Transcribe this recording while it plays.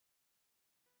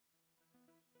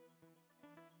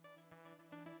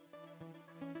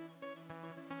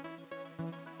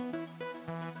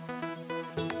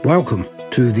Welcome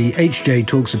to the HJ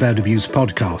Talks About Abuse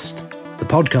podcast, the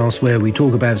podcast where we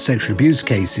talk about sexual abuse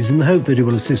cases in the hope that it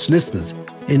will assist listeners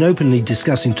in openly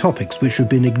discussing topics which have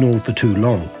been ignored for too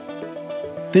long.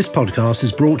 This podcast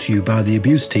is brought to you by the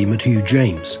abuse team at Hugh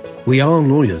James. We are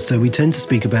lawyers, so we tend to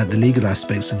speak about the legal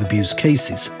aspects of abuse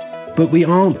cases, but we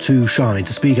aren't too shy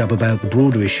to speak up about the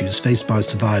broader issues faced by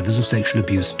survivors of sexual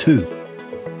abuse too.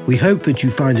 We hope that you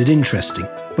find it interesting,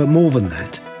 but more than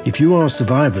that, if you are a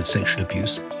survivor of sexual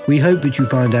abuse, we hope that you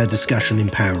find our discussion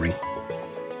empowering.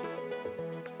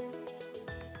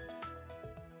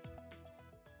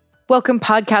 Welcome,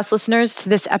 podcast listeners, to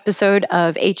this episode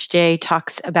of HJ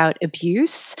Talks About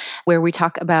Abuse, where we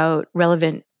talk about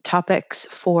relevant topics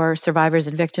for survivors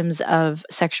and victims of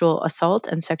sexual assault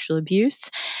and sexual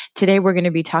abuse. Today, we're going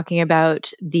to be talking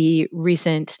about the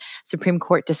recent Supreme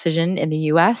Court decision in the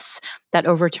U.S. that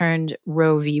overturned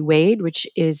Roe v. Wade, which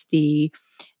is the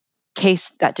case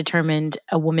that determined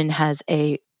a woman has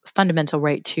a fundamental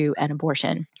right to an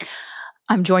abortion.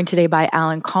 I'm joined today by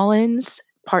Alan Collins,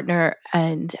 partner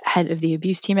and head of the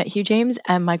abuse team at Hugh James,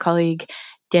 and my colleague,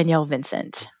 Danielle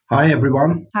Vincent. Hi,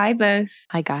 everyone. Hi, both.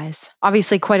 Hi, guys.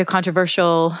 Obviously, quite a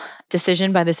controversial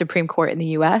decision by the Supreme Court in the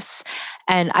U.S.,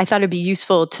 and I thought it'd be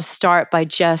useful to start by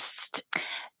just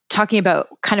talking about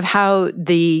kind of how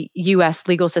the U.S.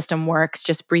 legal system works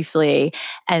just briefly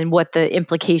and what the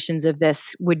implications of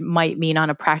this might mean on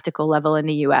a practical level in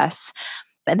the U.S.,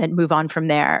 and then move on from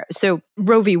there. So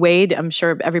Roe v. Wade, I'm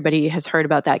sure everybody has heard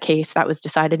about that case that was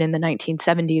decided in the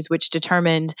 1970s, which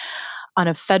determined on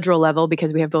a federal level,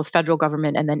 because we have both federal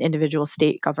government and then individual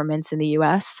state governments in the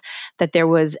U.S., that there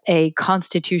was a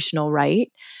constitutional right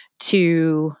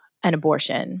to an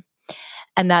abortion.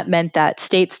 And that meant that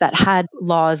states that had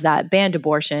laws that banned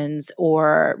abortions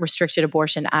or restricted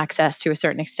abortion access to a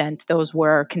certain extent, those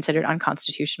were considered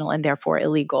unconstitutional and therefore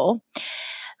illegal.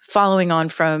 Following on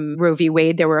from Roe v.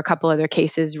 Wade, there were a couple other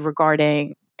cases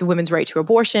regarding the women's right to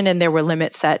abortion, and there were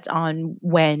limits set on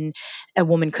when a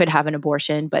woman could have an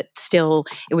abortion, but still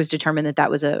it was determined that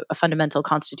that was a fundamental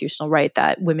constitutional right,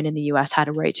 that women in the U.S. had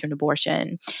a right to an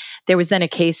abortion. There was then a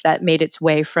case that made its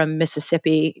way from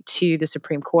Mississippi to the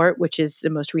Supreme Court, which is the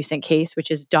most recent case,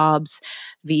 which is Dobbs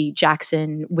v.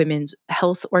 Jackson Women's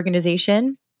Health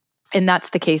Organization. And that's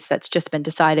the case that's just been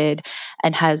decided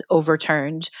and has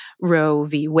overturned Roe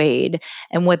v. Wade.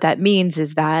 And what that means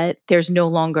is that there's no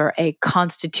longer a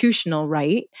constitutional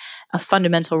right, a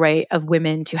fundamental right of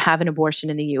women to have an abortion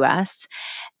in the U.S.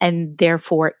 And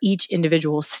therefore, each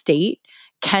individual state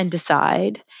can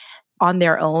decide on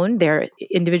their own, their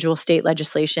individual state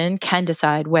legislation can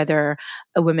decide whether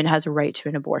a woman has a right to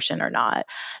an abortion or not.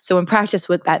 So in practice,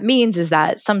 what that means is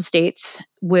that some states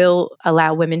will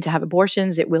allow women to have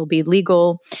abortions, it will be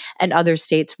legal, and other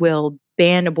states will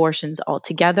ban abortions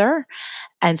altogether,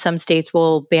 and some states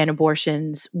will ban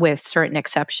abortions with certain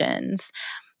exceptions.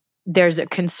 There's a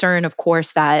concern, of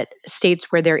course, that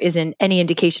states where there isn't any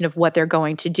indication of what they're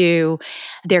going to do,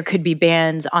 there could be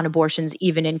bans on abortions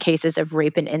even in cases of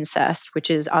rape and incest,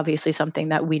 which is obviously something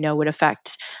that we know would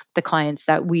affect the clients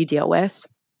that we deal with.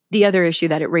 The other issue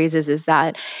that it raises is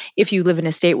that if you live in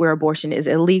a state where abortion is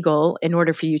illegal, in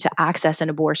order for you to access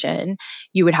an abortion,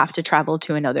 you would have to travel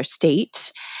to another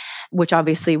state, which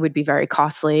obviously would be very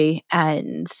costly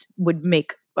and would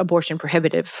make abortion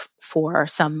prohibitive for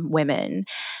some women.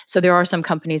 So there are some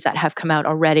companies that have come out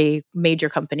already, major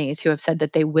companies, who have said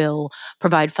that they will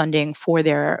provide funding for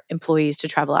their employees to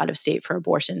travel out of state for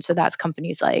abortion. So that's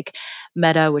companies like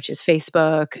Meta, which is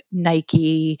Facebook,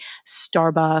 Nike,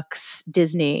 Starbucks,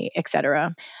 Disney,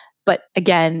 etc. But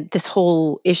again, this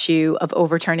whole issue of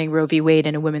overturning Roe v. Wade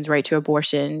and a woman's right to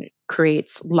abortion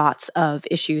creates lots of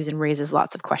issues and raises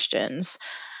lots of questions.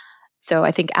 So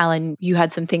I think, Alan, you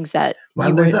had some things that...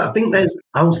 I think there's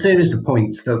a whole series of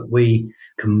points that we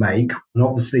can make. And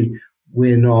obviously,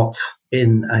 we're not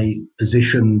in a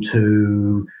position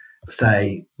to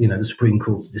say, the Supreme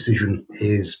Court's decision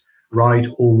is right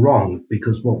or wrong,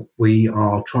 because what we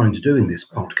are trying to do in this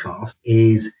podcast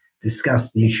is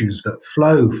discuss the issues that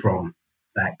flow from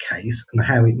that case and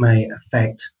how it may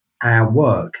affect our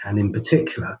work, and in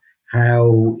particular,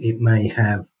 how it may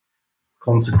have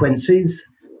consequences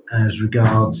as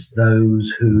regards those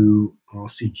who are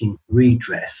seeking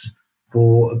redress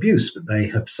for abuse that they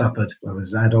have suffered, whether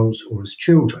as adults or as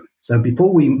children. So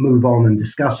before we move on and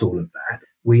discuss all of that,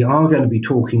 we are going to be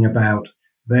talking about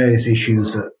various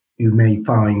issues that you may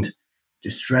find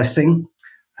distressing.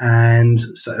 And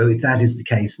so if that is the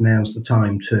case, now's the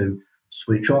time to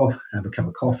switch off, have a cup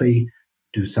of coffee,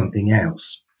 do something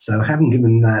else. So having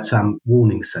given that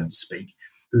warning, so to speak,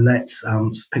 let's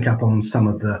pick up on some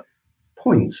of the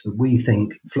points that we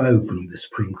think flow from the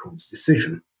Supreme Court's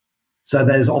decision. So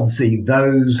there's obviously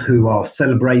those who are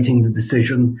celebrating the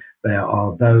decision. There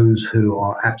are those who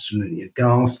are absolutely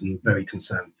aghast and very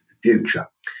concerned for the future.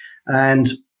 And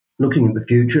looking at the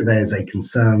future, there's a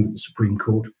concern that the Supreme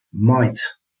Court might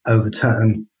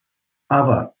overturn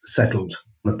other settled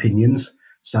opinions,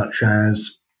 such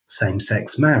as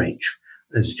same-sex marriage.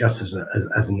 There's just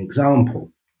as an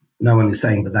example. No one is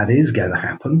saying that is going to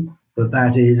happen, but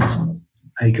that is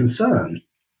a concern.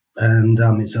 And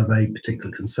it's of a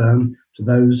particular concern to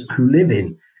those who live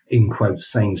in quote,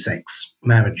 same-sex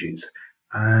marriages.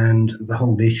 And the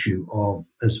whole issue of,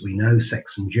 as we know,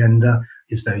 sex and gender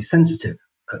is very sensitive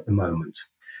at the moment.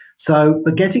 So,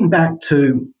 but getting back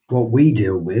to what we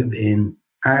deal with in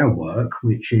our work,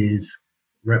 which is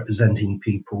representing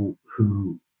people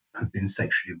who have been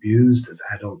sexually abused as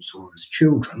adults or as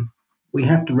children, we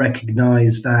have to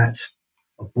recognize that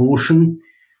abortion,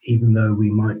 even though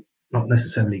we might not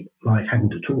necessarily like having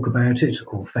to talk about it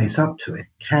or face up to it,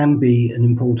 can be an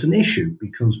important issue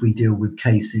because we deal with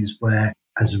cases where,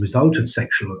 as a result of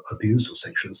sexual abuse or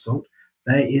sexual assault,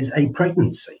 there is a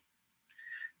pregnancy.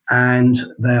 And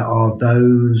there are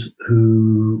those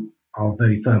who are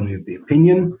very firmly of the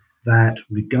opinion that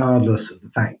regardless of the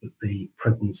fact that the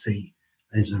pregnancy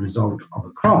is a result of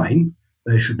a crime,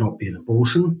 there should not be an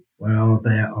abortion, while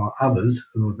there are others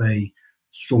who are very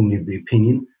strongly of the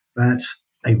opinion that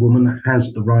a woman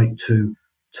has the right to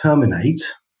terminate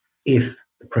if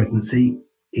the pregnancy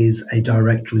is a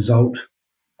direct result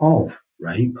of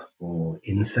rape or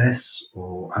incest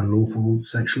or unlawful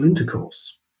sexual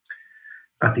intercourse.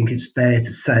 I think it's fair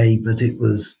to say that it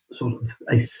was sort of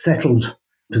a settled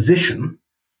position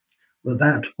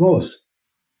that was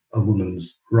a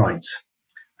woman's right.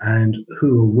 And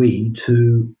who are we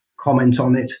to comment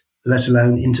on it, let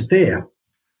alone interfere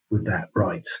with that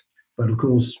right? But of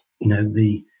course,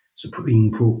 the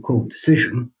Supreme Court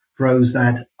decision throws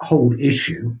that whole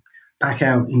issue back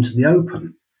out into the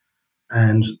open.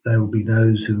 And there will be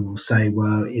those who will say,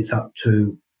 well, it's up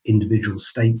to individual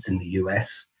states in the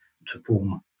US to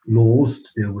form laws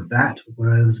to deal with that.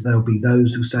 Whereas there'll be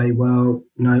those who say, well,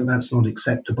 no, that's not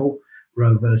acceptable.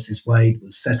 Roe versus Wade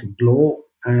was settled law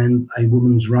and a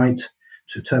woman's right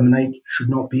to terminate should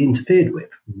not be interfered with.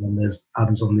 And then there's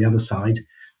others on the other side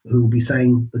who will be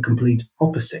saying the complete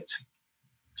opposite.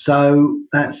 So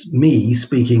that's me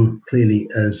speaking clearly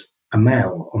as a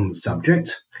male on the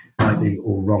subject, rightly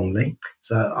or wrongly.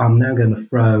 So I'm now going to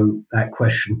throw that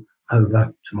question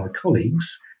over to my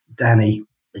colleagues, Danny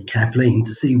and Kathleen,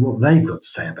 to see what they've got to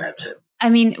say about it. I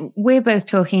mean, we're both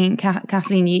talking,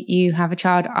 Kathleen, you have a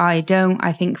child, I don't.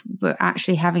 I think we're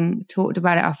actually, having talked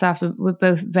about it ourselves, we're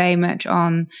both very much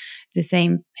on the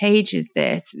same page as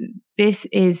this. This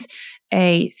is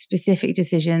a specific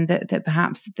decision that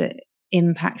perhaps that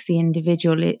impacts the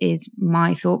individual, is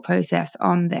my thought process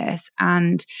on this.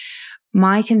 And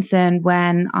my concern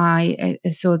when I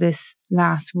saw this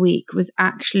last week was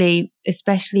actually,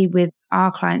 especially with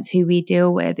our clients who we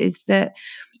deal with, is that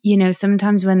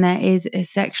sometimes when there is a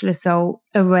sexual assault,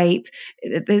 a rape,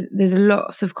 there's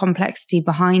lots of complexity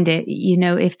behind it.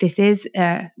 If this is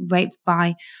rape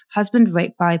by husband,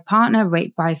 rape by partner,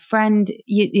 rape by friend,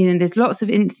 there's lots of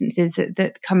instances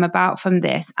that come about from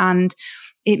this. And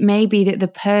it may be that the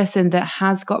person that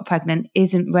has got pregnant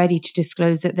isn't ready to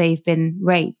disclose that they've been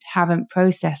raped, haven't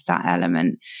processed that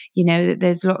element. That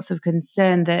there's lots of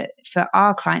concern that for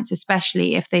our clients,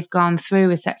 especially if they've gone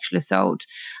through a sexual assault,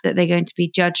 that they're going to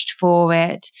be judged for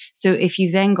it. So if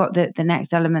you've then got the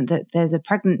next element that there's a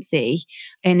pregnancy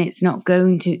and it's not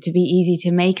going to be easy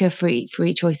to make a free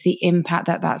choice, the impact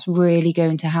that's really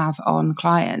going to have on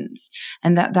clients.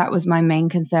 And that was my main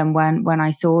concern when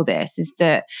I saw this, is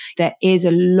that there is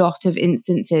a lot of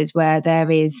instances where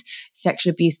there is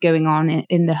sexual abuse going on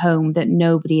in the home that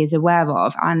nobody is aware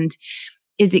of. And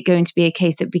is it going to be a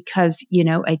case that because,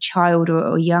 a child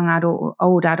or a young adult or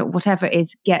old adult, whatever it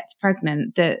is, gets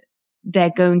pregnant, that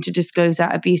they're going to disclose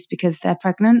that abuse because they're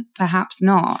pregnant? Perhaps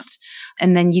not.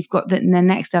 And then you've got the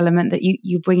next element that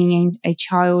you're bringing in a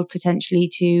child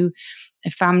potentially to a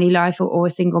family life or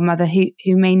a single mother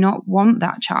who may not want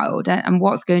that child. And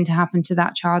what's going to happen to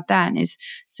that child then? Is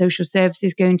social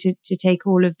services going to take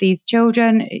all of these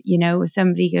children? Is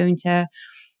somebody going to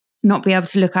not be able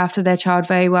to look after their child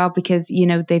very well because,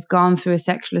 they've gone through a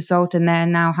sexual assault and they're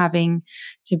now having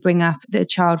to bring up the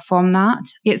child from that?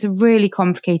 It's a really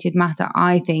complicated matter,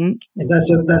 I think.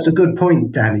 That's a good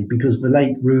point, Danny, because the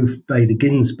late Ruth Bader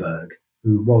Ginsburg,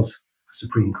 who was a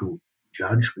Supreme Court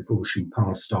judge before she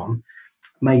passed on,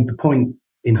 made the point,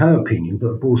 in her opinion, that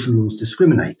abortion laws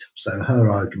discriminate. So her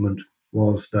argument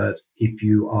was that if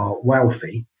you are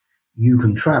wealthy, you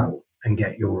can travel and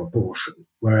get your abortion,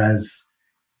 whereas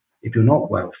If you're not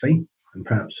wealthy, and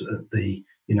perhaps at the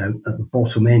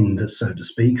bottom end, so to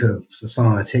speak, of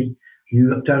society,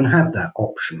 you don't have that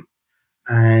option,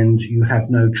 and you have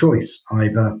no choice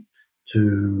either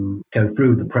to go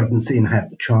through the pregnancy and have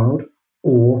the child,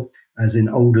 or, as in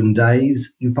olden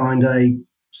days, you find a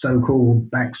so-called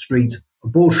backstreet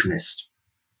abortionist.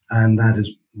 And that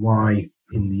is why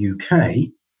in the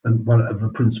UK, and one of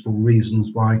the principal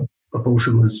reasons why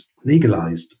abortion was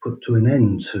legalized, to put to an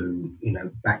end to,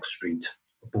 backstreet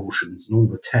abortions and all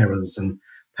the terrors and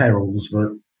perils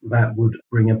that would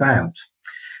bring about.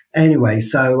 Anyway,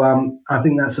 so I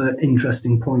think that's an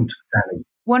interesting point, Danny.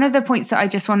 One of the points that I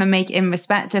just want to make in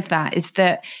respect of that is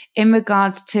that in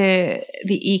regards to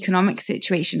the economic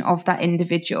situation of that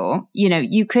individual,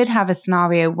 you could have a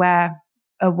scenario where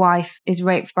a wife is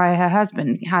raped by her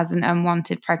husband, has an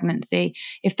unwanted pregnancy.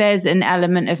 If there's an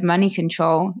element of money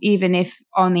control, even if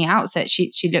on the outset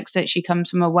she looks like she comes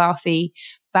from a wealthy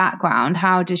background,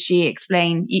 how does she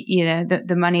explain,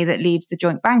 the money that leaves the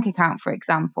joint bank account, for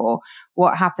example?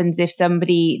 What happens if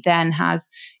somebody then has,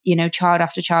 child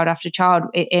after child after child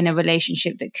in a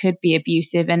relationship that could be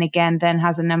abusive, and again, then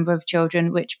has a number of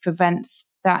children, which prevents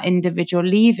that individual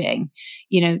leaving?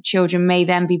 Children may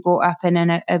then be brought up in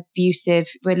an abusive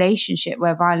relationship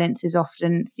where violence is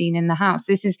often seen in the house.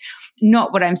 This is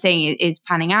not what I'm saying is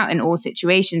panning out in all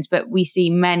situations, but we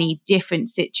see many different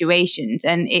situations,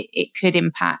 and it could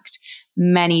impact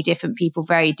many different people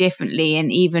very differently.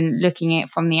 And even looking at it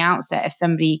from the outset, if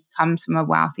somebody comes from a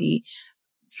wealthy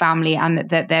family and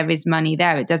that there is money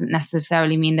there, it doesn't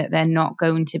necessarily mean that they're not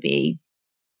going to be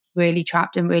really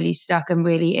trapped and really stuck and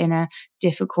really in a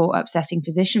difficult, upsetting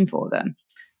position for them.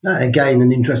 Again,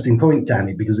 an interesting point,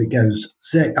 Danny, because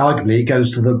arguably it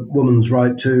goes to the woman's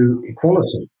right to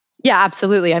equality. Yeah,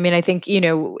 absolutely. I mean, I think,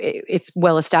 it's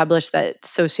well established that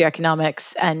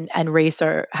socioeconomics and race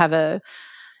have a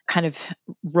kind of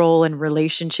role and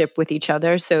relationship with each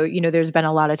other. So, there's been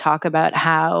a lot of talk about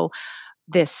how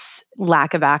this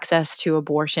lack of access to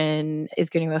abortion is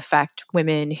going to affect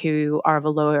women who are of a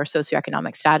lower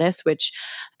socioeconomic status, which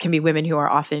can be women who are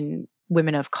often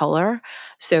women of color.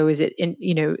 So is it,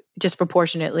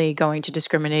 disproportionately going to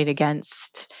discriminate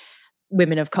against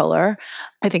women of color?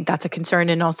 I think that's a concern.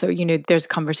 And also, there's a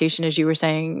conversation, as you were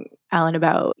saying, Alan,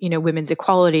 about, women's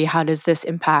equality. How does this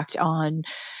impact on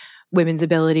women's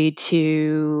ability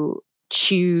to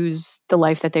choose the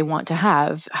life that they want to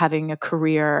have, having a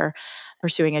career,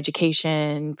 pursuing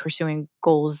education, pursuing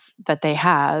goals that they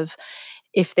have?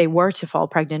 If they were to fall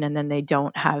pregnant and then they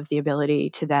don't have the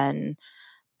ability to then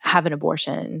have an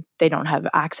abortion, they don't have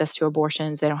access to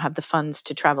abortions, they don't have the funds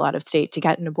to travel out of state to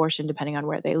get an abortion, depending on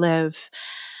where they live.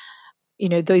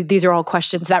 These are all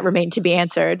questions that remain to be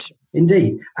answered.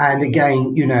 Indeed. And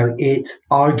again, it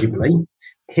arguably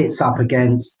hits up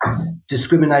against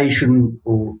discrimination,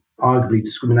 or arguably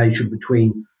discrimination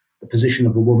between the position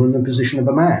of a woman and the position of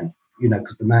a man,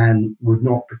 because the man would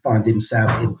not find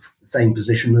himself in the same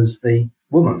position as the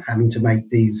woman, having to make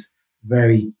these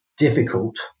very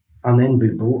difficult,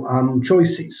 unenviable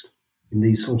choices in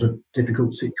these sort of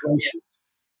difficult situations.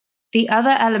 The other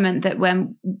element that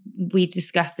when we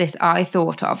discussed this, I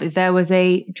thought of is there was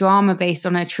a drama based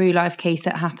on a true life case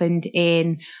that happened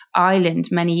in Ireland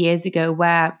many years ago,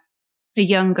 where a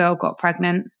young girl got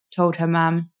pregnant, told her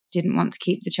mum, didn't want to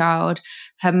keep the child.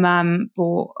 Her mum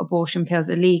bought abortion pills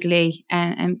illegally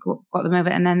and got them over.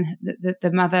 And then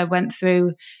the mother went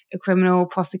through a criminal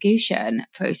prosecution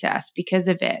process because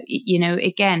of it.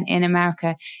 Again, in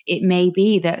America, it may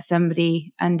be that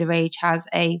somebody underage has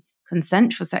a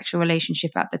consensual sexual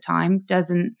relationship at the time,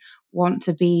 doesn't want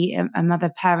to be a mother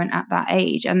parent at that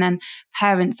age. And then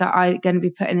parents are going to be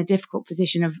put in a difficult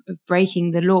position of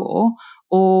breaking the law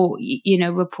or,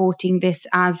 reporting this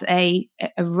as a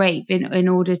rape in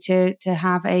order to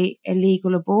have a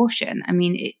legal abortion. I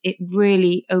mean, it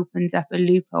really opens up a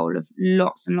loophole of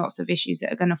lots and lots of issues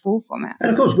that are going to fall from it. And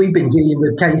of course, we've been dealing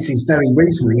with cases very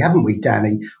recently, haven't we,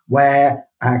 Danny, where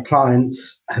our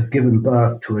clients have given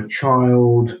birth to a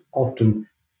child, often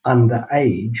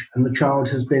underage, and the child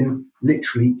has been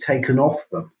literally taken off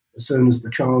them as soon as the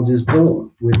child is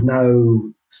born, with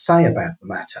no say about the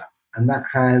matter. And that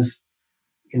has,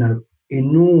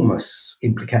 enormous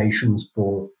implications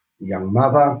for the young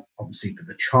mother, obviously for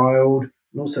the child,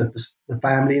 and also for the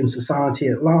family and society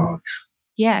at large.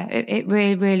 Yeah, it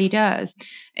really, really does.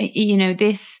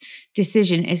 This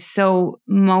decision is so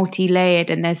multi-layered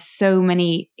and there's so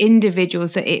many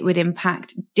individuals that it would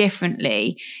impact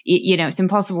differently. It's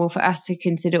impossible for us to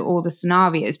consider all the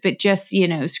scenarios, but just,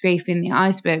 scraping the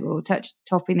iceberg or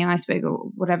topping the iceberg or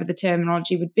whatever the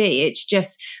terminology would be. It's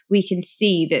just, we can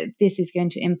see that this is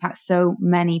going to impact so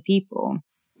many people.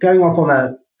 going off on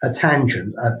a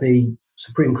tangent, the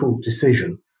Supreme Court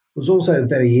decision was also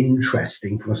very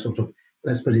interesting from a sort of,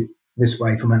 let's put it this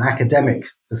way, from an academic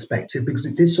perspective, because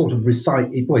it did sort of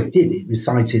it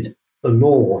recited the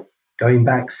law going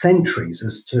back centuries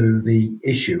as to the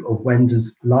issue of when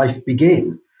does life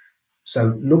begin.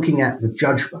 So looking at the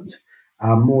judgment,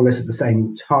 more or less at the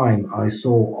same time, I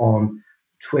saw on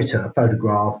Twitter a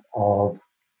photograph of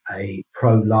a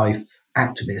pro-life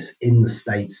activist in the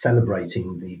States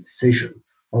celebrating the decision,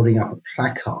 holding up a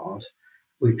placard,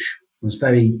 which was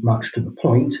very much to the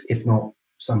point, if not,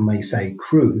 some may say,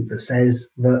 crude, that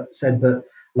said that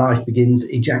life begins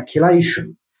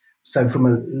ejaculation. So from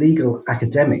a legal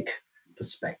academic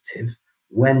perspective,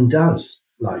 when does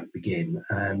life begin?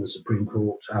 And the Supreme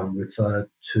Court referred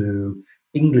to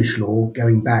English law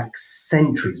going back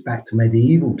centuries, back to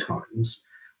medieval times,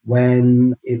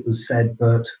 when it was said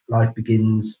that life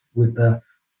begins with the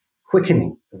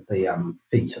quickening of the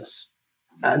fetus.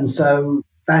 And so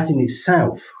that in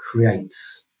itself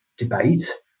creates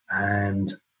debate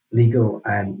and legal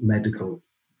and medical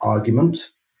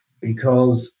argument,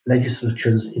 because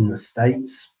legislatures in the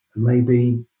States, and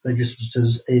maybe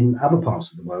legislatures in other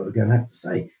parts of the world, are going to have to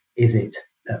say, is it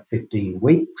at 15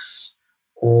 weeks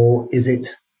or is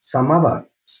it some other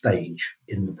stage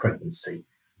in the pregnancy?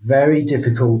 Very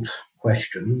difficult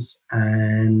questions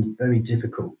and very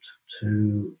difficult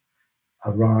to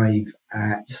arrive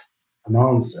at an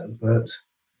answer that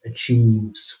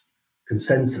achieves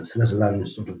consensus, let alone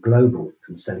sort of global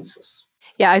consensus.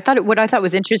 Yeah, what I thought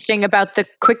was interesting about the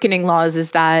quickening laws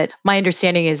is that my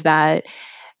understanding is that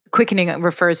quickening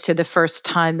refers to the first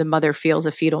time the mother feels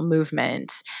a fetal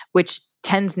movement, which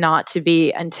tends not to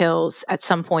be until at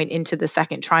some point into the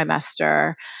second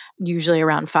trimester, usually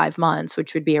around 5 months,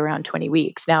 which would be around 20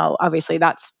 weeks. Now, obviously,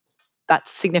 that's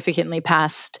significantly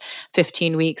past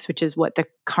 15 weeks, which is what the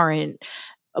current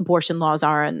abortion laws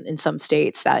are in some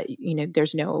states, that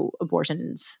there's no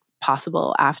abortions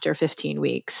possible after 15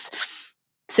 weeks.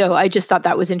 So I just thought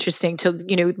that was interesting to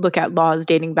look at laws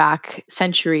dating back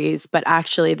centuries, but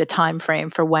actually the time frame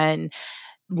for when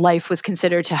life was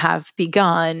considered to have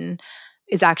begun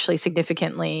is actually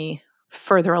significantly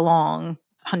further along,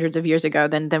 hundreds of years ago,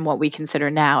 than what we consider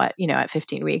now at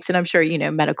 15 weeks. And I'm sure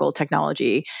medical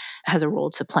technology has a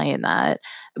role to play in that.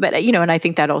 But and I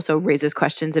think that also raises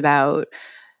questions about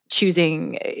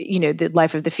choosing the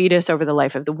life of the fetus over the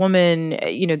life of the woman.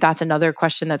 That's another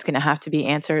question that's going to have to be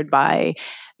answered by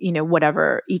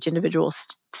whatever each individual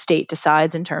state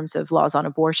decides in terms of laws on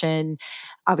abortion.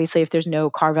 Obviously, if there's no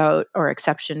carve out or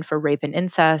exception for rape and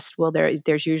incest, well,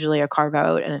 there's usually a carve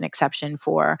out and an exception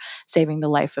for saving the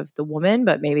life of the woman,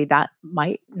 but maybe that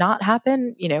might not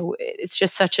happen. It's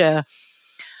just such a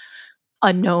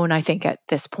unknown, I think, at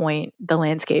this point, the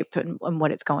landscape and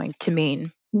what it's going to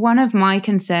mean. One of my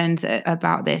concerns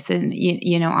about this, and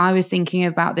I was thinking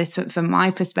about this from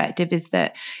my perspective, is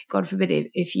that, God forbid,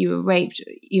 if you were raped,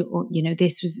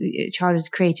 this was a child is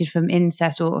created from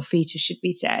incest, or a fetus, should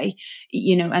we say,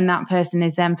 and that person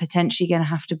is then potentially going to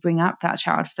have to bring up that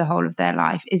child for the whole of their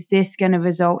life. Is this going to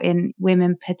result in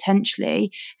women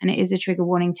potentially, and it is a trigger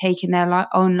warning, taking their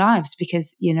own lives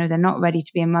because, they're not ready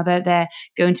to be a mother? They're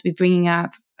going to be bringing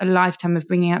up a lifetime of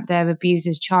bringing up their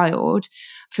abuser's child.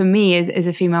 For me, as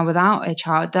a female without a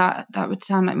child, that would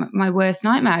sound like my worst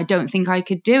nightmare. I don't think I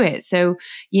could do it. So,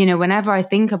 whenever I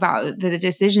think about the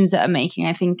decisions that I'm making,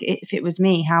 I think if it was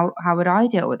me, how would I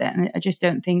deal with it? And I just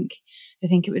don't think, I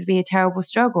think it would be a terrible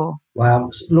struggle. Well,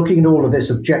 looking at all of this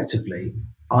objectively,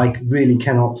 I really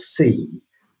cannot see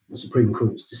the Supreme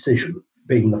Court's decision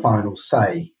being the final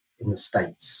say in the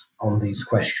states on these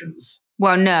questions.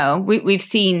 Well, no, we've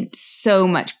seen so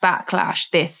much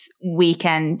backlash this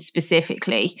weekend,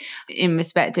 specifically in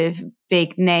respect of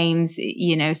big names,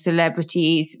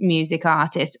 celebrities, music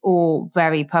artists, all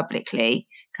very publicly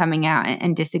coming out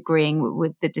and disagreeing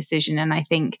with the decision. And I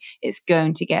think it's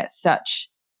going to get such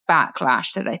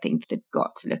backlash that I think they've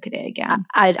got to look at it again.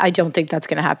 I don't think that's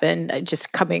going to happen.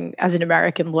 Just coming as an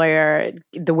American lawyer,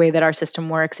 the way that our system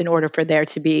works, in order for there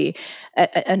to be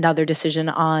another decision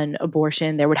on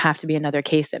abortion, there would have to be another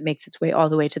case that makes its way all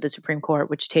the way to the Supreme Court,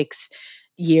 which takes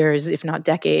years, if not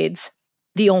decades.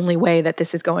 The only way that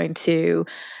this is going to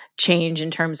change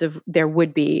in terms of there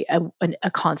would be a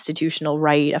constitutional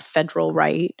right, a federal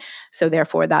right. So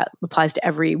therefore that applies to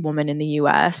every woman in the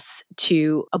US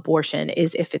to abortion,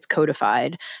 is if it's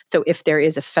codified. So if there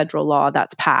is a federal law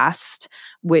that's passed,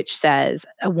 which says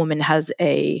a woman has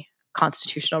a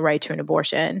constitutional right to an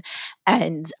abortion.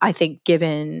 And I think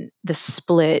given the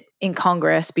split in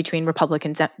Congress between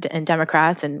Republicans and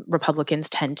Democrats, and Republicans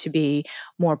tend to be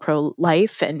more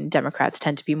pro-life and Democrats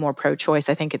tend to be more pro-choice,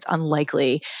 I think it's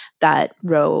unlikely that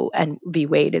Roe v.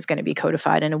 Wade is going to be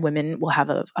codified and a woman will have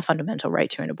a fundamental right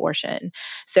to an abortion.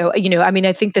 So,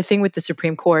 I think the thing with the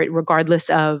Supreme Court, regardless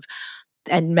of,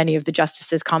 and many of the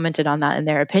justices commented on that in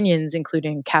their opinions,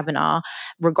 including Kavanaugh,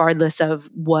 regardless of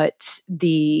what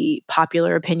the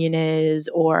popular opinion is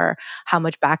or how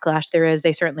much backlash there is,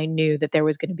 they certainly knew that there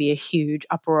was going to be a huge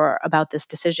uproar about this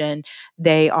decision.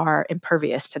 They are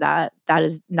impervious to that. That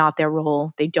is not their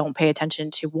role. They don't pay attention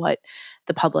to what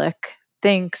the public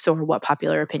thinks or what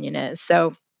popular opinion is.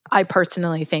 So I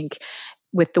personally think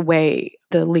with the way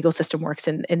the legal system works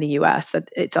in the US, that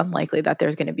it's unlikely that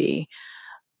there's going to be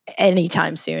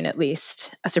anytime soon, at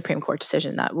least, a Supreme Court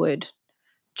decision that would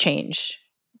change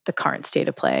the current state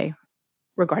of play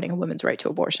regarding a woman's right to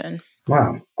abortion.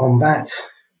 Well, on that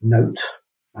note,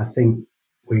 I think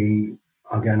we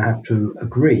are going to have to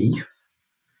agree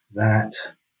that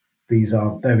these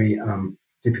are very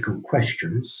difficult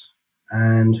questions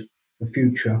and the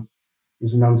future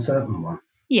is an uncertain one.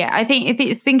 Yeah, I think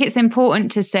it's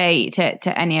important to say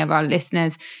to any of our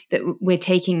listeners that we're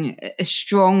taking a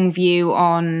strong view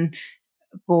on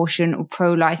abortion or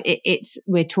pro-life.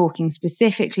 We're talking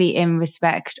specifically in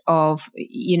respect of,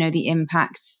 the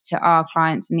impacts to our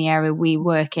clients in the area we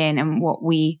work in and what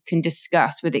we can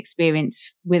discuss with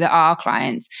experience with our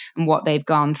clients and what they've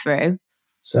gone through.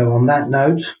 So on that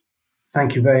note,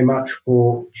 thank you very much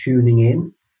for tuning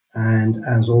in. And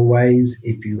as always,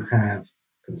 if you have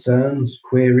concerns,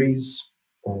 queries,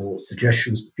 or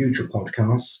suggestions for future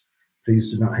podcasts,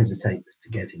 please do not hesitate to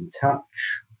get in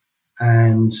touch.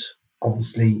 And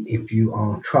obviously, if you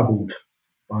are troubled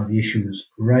by the issues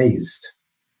raised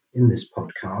in this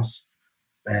podcast,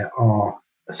 there are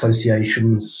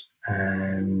associations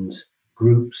and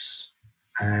groups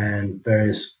and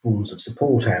various forms of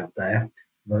support out there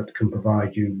that can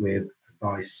provide you with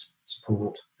advice,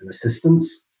 support, and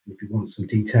assistance. If you want some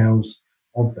details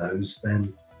of those,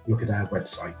 then look at our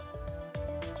website.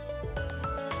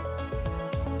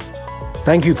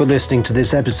 Thank you for listening to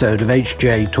this episode of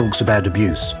HJ Talks About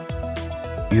Abuse.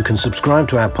 You can subscribe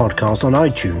to our podcast on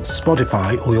iTunes,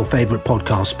 Spotify, or your favourite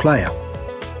podcast player.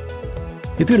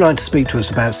 If you'd like to speak to us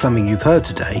about something you've heard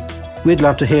today, we'd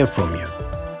love to hear from you.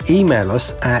 Email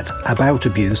us at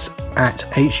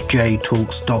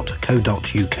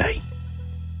aboutabuse@hjtalks.co.uk.